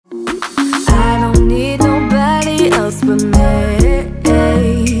for me.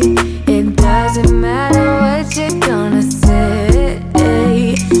 It doesn't matter what you're gonna say.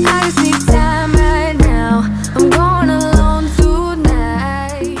 I just need time right now. I'm going alone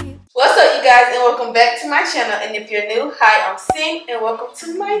tonight. What's up, you guys, and welcome back to my channel. And if you're new, hi, I'm Cinn, and welcome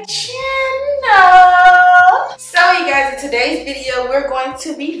to my channel. So you guys, in today's video we're going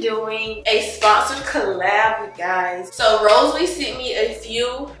to be doing a sponsored collab, you guys. So Rosewe sent me a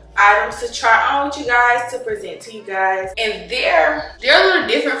few items to try on with you guys, to present to you guys, and they're a little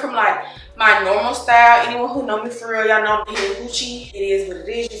different from like my normal style. Anyone who know me for real, y'all know I'm being Gucci. It is what it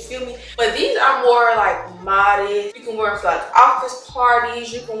is, you feel me? But these are more like modest. You can wear them for like office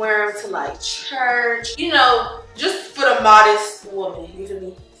parties, you can wear them to like church, you know, just for the modest woman, you feel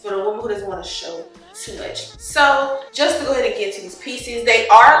me? For the woman who doesn't want to show too much. So just to go ahead and get to these pieces, they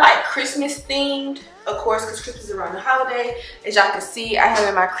are like Christmas themed, of course, because Christmas is around the holiday. As y'all can see, I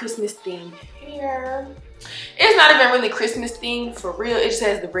have my Christmas themed hair. It's not even really Christmas themed for real. It just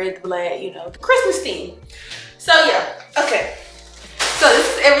has the red, the black, you know, the Christmas theme. So yeah, okay. So this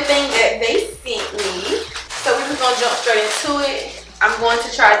is everything that they sent me. So we're just gonna jump straight into it. I'm going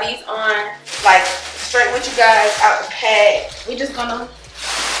to try these on like straight with you guys out the pack. We're just gonna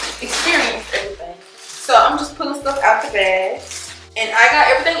experience everything. So I'm just pulling stuff out the bag. And I got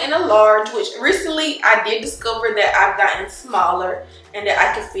everything in a large, which recently I did discover that I've gotten smaller and that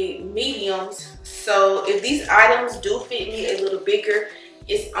I can fit mediums. So if these items do fit me a little bigger,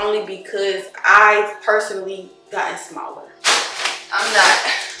 it's only because I've personally gotten smaller. I'm not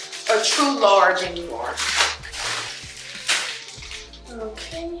a true large anymore.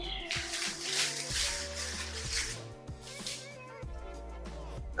 Okay.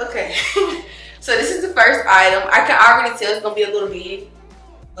 Okay. So this is the first item. I can already tell it's gonna be a little big,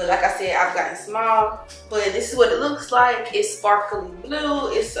 but like I said, I've gotten small. But this is what it looks like. It's sparkly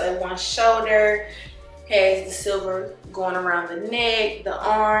blue. It's a one shoulder. Has the silver going around the neck, the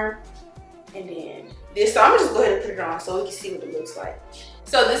arm, and then this. So I'm just gonna go ahead and put it on so we can see what it looks like.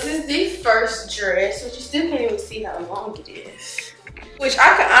 So this is the first dress, which you still can't even see how long it is. Which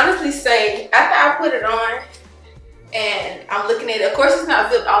I can honestly say, after I put it on, and I'm looking at it, of course it's not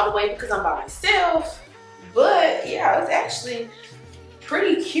zipped all the way because I'm by myself, but yeah, it's actually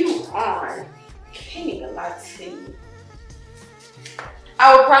pretty cute on. Can't even lie to you.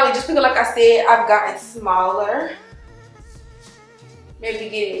 I would probably, just because like I said, I've gotten smaller, maybe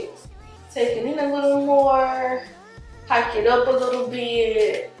get it taken in a little more, hike it up a little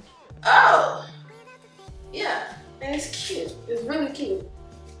bit. Oh, yeah, and it's cute. It's really cute.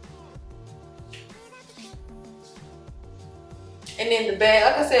 And then the bag,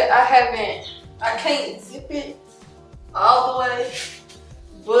 like I said, I can't zip it all the way,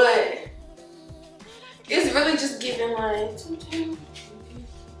 but it's really just giving like,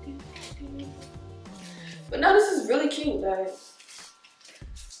 but no, this is really cute, guys.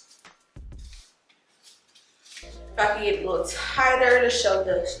 If I can get it a little tighter to show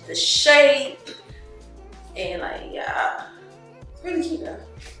the shape, and like, yeah, it's really cute though.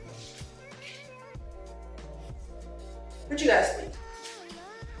 What you guys think?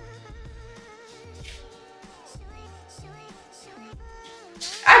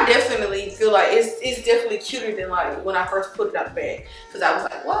 I definitely feel like it's definitely cuter than like when I first put it out the bag, because I was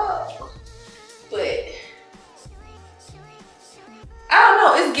like, whoa. But I don't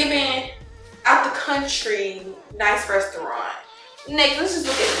know, it's giving out the country, nice restaurant. Next, let's just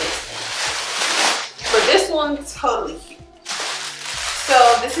look at this. But this one's totally cute.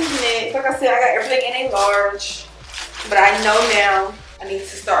 So this is next. Like I said, I got everything in a large. But I know now I need to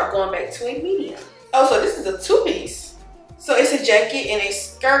start going back to a medium. Oh, so this is a two-piece. So it's a jacket and a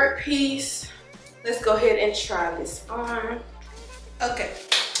skirt piece. Let's go ahead and try this on. Okay,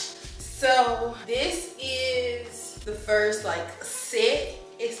 so this is the first like set.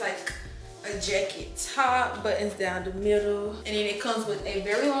 It's like a jacket top, buttons down the middle, and then it comes with a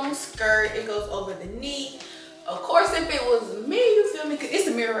very long skirt. It goes over the knee. Of course, if it was me, you feel me? Cause it's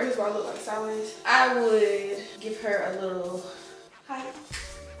a mirror right here, so I look like sideways. I would give her a little height,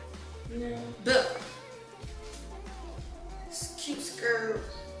 you know. But it's a cute skirt,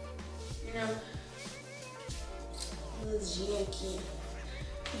 you know, a little janky.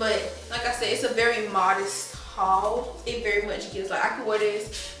 But like I said, it's a very modest haul. It very much gives like, I could wear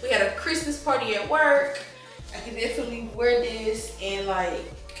this. We had a Christmas party at work. I can definitely wear this and like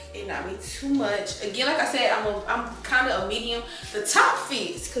it not be too much. Again, like I said, I'm kind of a medium. The top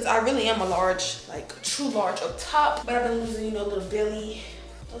fits because I really am a large, like a true large up top, but I've been losing, you know, a little belly,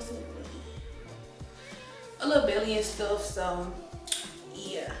 and stuff. So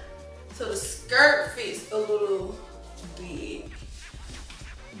yeah, so the skirt fits a little big,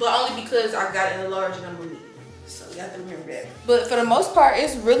 but only because I got it in a large and I'm a medium. So you have to remember that. But for the most part,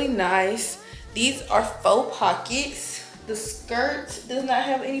 it's really nice. These are faux pockets. The skirt does not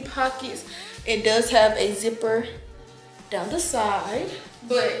have any pockets. It does have a zipper down the side.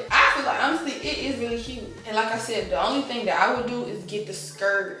 But I feel like, honestly, it is really cute. And like I said, the only thing that I would do is get the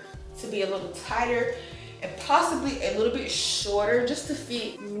skirt to be a little tighter and possibly a little bit shorter just to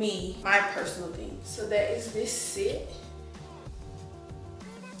fit me, my personal thing. So that is this set.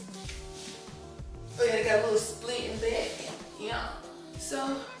 Oh yeah, they got a little split in the back. Yeah.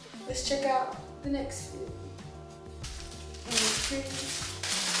 So let's check out the next fit.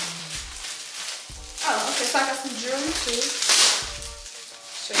 Oh, okay, so I got some jewelry too.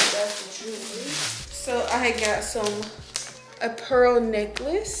 Show you guys the jewelry. So I had got a pearl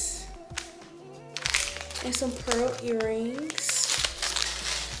necklace and some pearl earrings.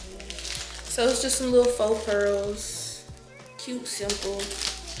 So it's just some little faux pearls, cute, simple,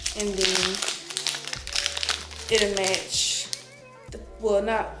 and then it'll match the, well,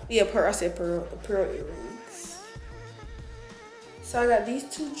 not, yeah, pearl, I said pearl, the pearl earrings. So I got these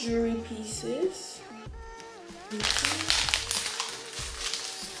two jewelry pieces.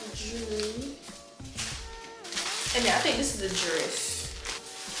 Jewelry. And then I think this is a dress.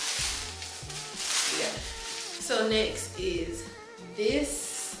 Yeah. So next is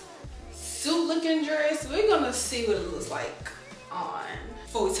this suit looking dress. We're gonna see what it looks like on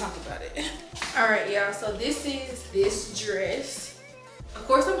before we talk about it. All right, y'all, so this is this dress. Of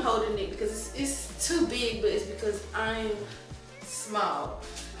course I'm holding it because it's too big, but it's because I'm small.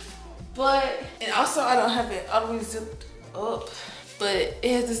 But, and also I don't have it all the way zipped up, but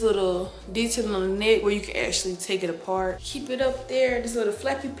it has this little detail on the neck where you can actually take it apart. Keep it up there, this little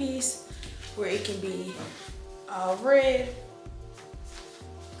flappy piece where it can be all red,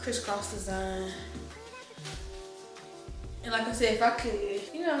 crisscross design. And like I said, if I could,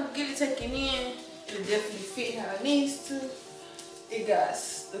 you know, get it taken in, it'll definitely fit how it needs to. It got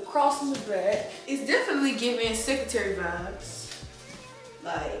the cross in the back. It's definitely giving secretary vibes.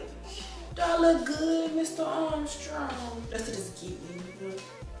 Like, y'all look good, Mr. Armstrong. That's what it's giving.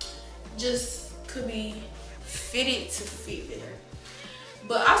 Just could be fitted to fit there.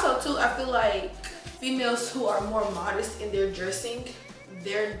 But also too, I feel like females who are more modest in their dressing,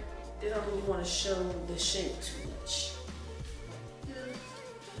 they don't really want to show the shape too much. Yeah.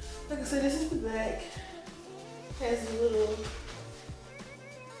 Like I said, this is the back. Has a little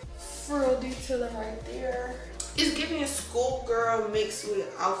frill detailing right there. It's giving a schoolgirl mixed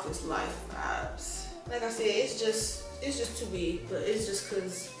with office life vibes. Like I said, it's just too big, but it's just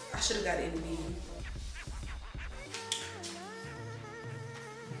cause I should have got it in the medium.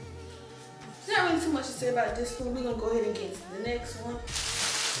 There's not really too much to say about this one. We're gonna go ahead and get to the next one.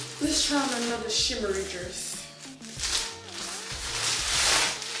 Let's try on another shimmery dress.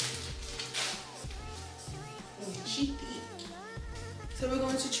 So we're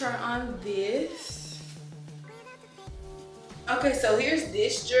going to try on this. Okay, so here's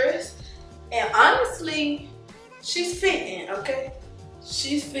this dress. And honestly, she's fitting, okay?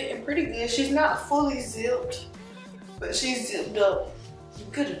 She's fitting pretty good. She's not fully zipped, but she's zipped up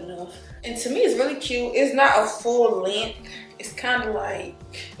good enough. And to me, it's really cute. It's not a full length. It's kind of like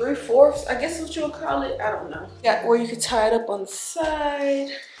 3/4, I guess what you would call it. I don't know. Got where you can tie it up on the side.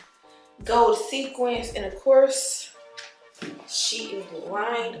 Gold sequins, and of course, she is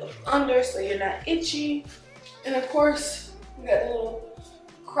lined up under so you're not itchy. And of course, we got a little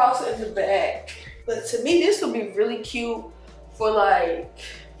cross in the back. But to me, this would be really cute for, like,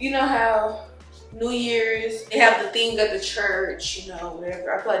 you know how New Year's, they have the thing at the church, you know,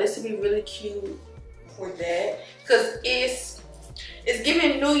 whatever. I feel like this would be really cute for that. Because it's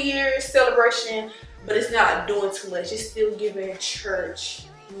giving New Year's celebration, but it's not doing too much. It's still giving church,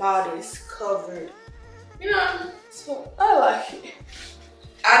 modest, covered. You know, so I like it.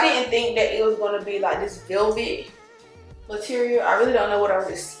 I didn't think that it was gonna be like this velvet material. I really don't know what I was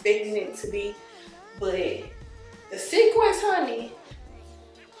expecting it to be, but the sequins, honey,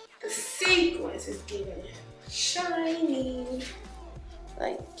 the sequins is giving shiny.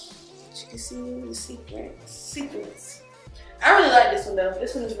 Like, you can see the sequins. I really like this one though.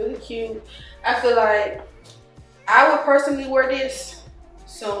 This one is really cute. I feel like I would personally wear this.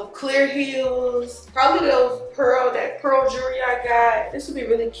 Some clear heels, probably that pearl jewelry I got. This would be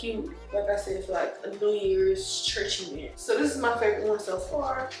really cute, like I said, for like a New Year's church event. So this is my favorite one so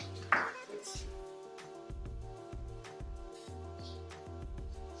far.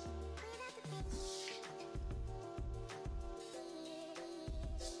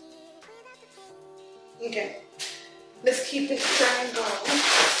 Okay, let's keep this trend going.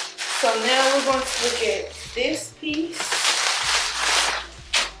 So now we're going to look at this piece.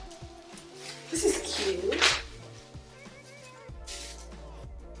 This is cute.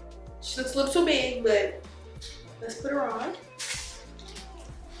 She looks a little too big, but let's put her on.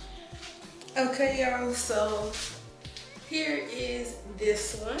 Okay, y'all, so here is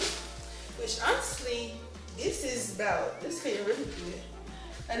this one, which honestly, this fitting really good.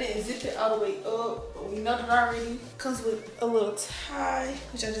 I didn't zip it all the way up, but we know that already. Comes with a little tie,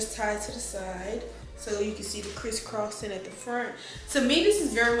 which I just tied to the side. So you can see the crisscrossing at the front. To me, this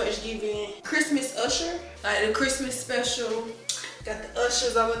is very much giving Christmas usher, like the Christmas special. Got the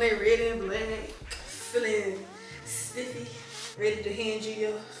ushers all in there, red and black, feeling spiffy, ready to hand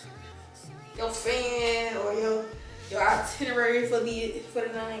you your fan or your itinerary for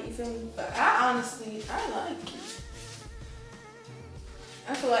the night. You feel me? But I like it.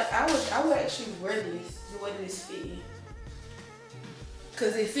 I feel like I would actually wear this the way this fits.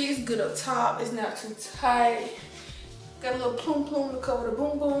 Cause it fits good up top, it's not too tight. Got a little plume to cover the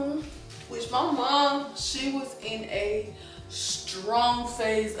boom boom. Which my mom, she was in a strong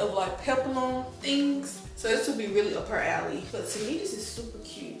phase of like peplum things. So this would be really up her alley. But to me, this is super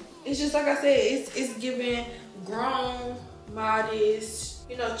cute. It's just like I said, it's giving grown, modest,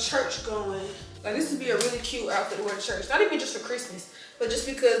 you know, church going. Like this would be a really cute outfit to wear to church. Not even just for Christmas, but just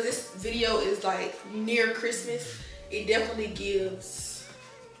because this video is like near Christmas, it definitely gives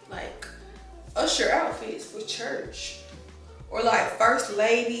like usher outfits for church. Or like first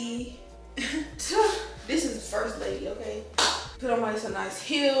lady. This is the first lady, okay? Put on some nice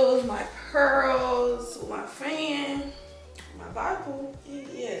heels, my pearls, my fan, my Bible.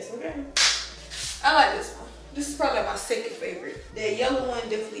 Yes, okay. I like this one. This is probably my second favorite. That yellow one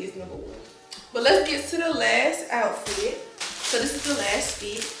definitely is number one. But let's get to the last outfit. So this is the last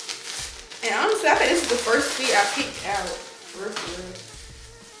fit. And honestly, I think this is the first fit I picked out.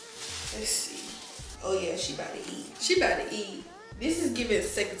 Let's see. Oh yeah, she about to eat. She about to eat. This is giving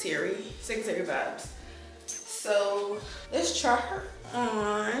secretary vibes. So let's try her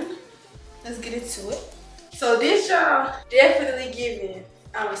on. Let's get into it. So this, y'all, definitely giving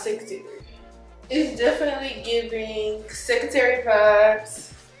I'm a secretary. It's definitely giving secretary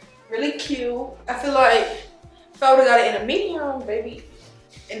vibes. Really cute. I feel like if I would have got it in a medium, baby.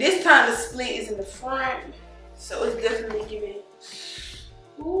 And this time the split is in the front. So it's definitely giving.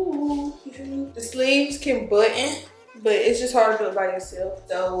 Ooh, you feel me? The sleeves can button, but it's just hard to do it by yourself.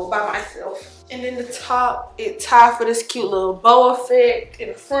 So by myself. And then the top, it tied for this cute little bow effect in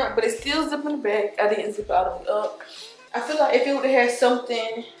the front, but it still zip in the back. I didn't zip it all the way up. I feel like if it would have had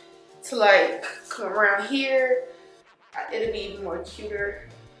something to like come around here, it'd be even more cuter.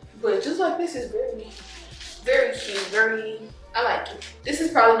 But just like this is very cute, I like it. This is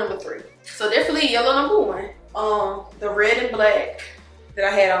probably number 3. So definitely yellow number 1. The red and black that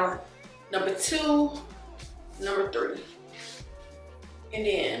I had on number 2, number 3. And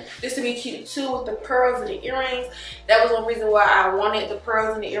then this would be cute too with the pearls and the earrings. That was one reason why I wanted the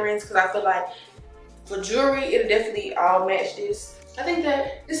pearls and the earrings, because I feel like for jewelry, it'll definitely all match this. I think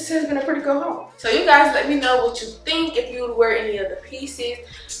that this has been a pretty good haul. So you guys let me know what you think, if you would wear any other pieces.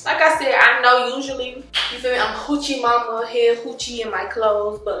 Like I said, I know usually, you feel me, I'm hoochie mama, head hoochie in my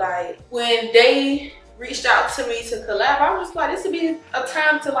clothes, but like when they reached out to me to collab, I was just like, this would be a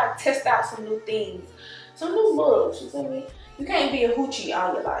time to like test out some new things, some new looks, you feel me? You can't be a hoochie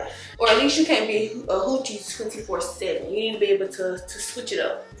all your life. Or at least you can't be a hoochie 24/7. You need to be able to switch it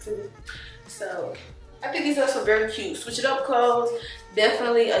up, you feel me? So I think these are some very cute switch it up clothes.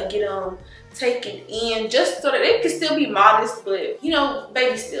 Definitely get them taken in just so that they can still be modest, but you know,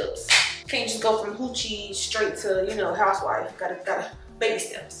 baby steps. Can't just go from hoochie straight to, you know, housewife. Gotta baby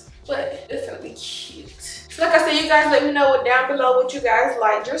steps. But definitely cute. So like I said, you guys let me know down below what you guys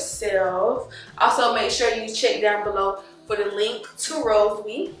liked yourself. Also make sure you check down below for the link to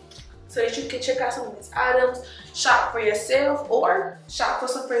Rosewe, so that you can check out some of these items, shop for yourself, or shop for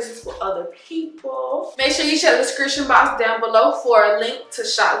some presents for other people. Make sure you check the description box down below for a link to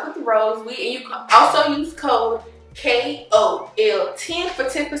shop with Rosewe, and you can also use code KOL10 for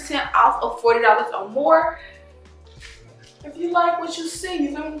 10% off of $40 or more. If you like what you see,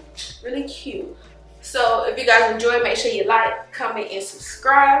 you feel me? Really cute. So if you guys enjoyed, make sure you like, comment, and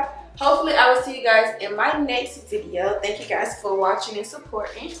subscribe. Hopefully I will see you guys in my next video. Thank you guys for watching and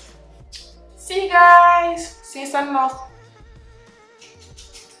supporting. See you guys. See you signing off.